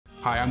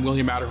Hi, I'm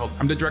William Adderhold.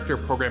 I'm the Director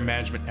of Program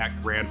Management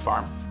at Grand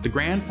Farm. The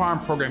Grand Farm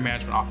Program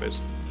Management Office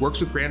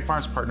works with Grand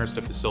Farm's partners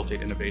to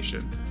facilitate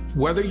innovation.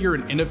 Whether you're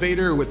an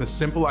innovator with a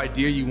simple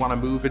idea you want to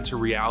move into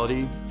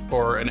reality,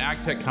 or an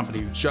ag tech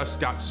company who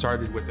just got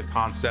started with the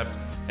concept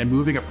and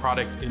moving a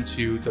product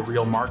into the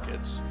real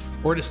markets,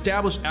 or an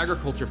established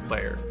agriculture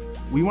player,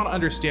 we want to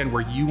understand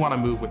where you want to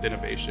move with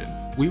innovation.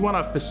 We want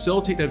to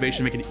facilitate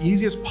innovation, make it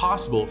easy as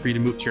possible for you to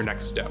move to your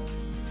next step.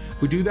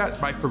 We do that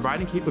by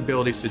providing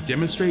capabilities to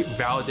demonstrate,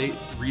 validate,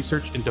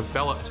 research, and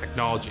develop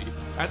technology.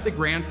 At the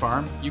Grand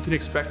Farm, you can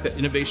expect that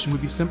innovation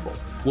would be simple.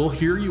 We'll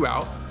hear you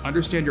out,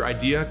 understand your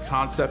idea,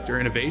 concept, or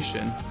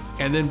innovation,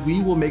 and then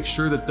we will make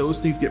sure that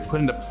those things get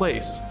put into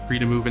place for you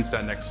to move into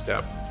that next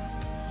step.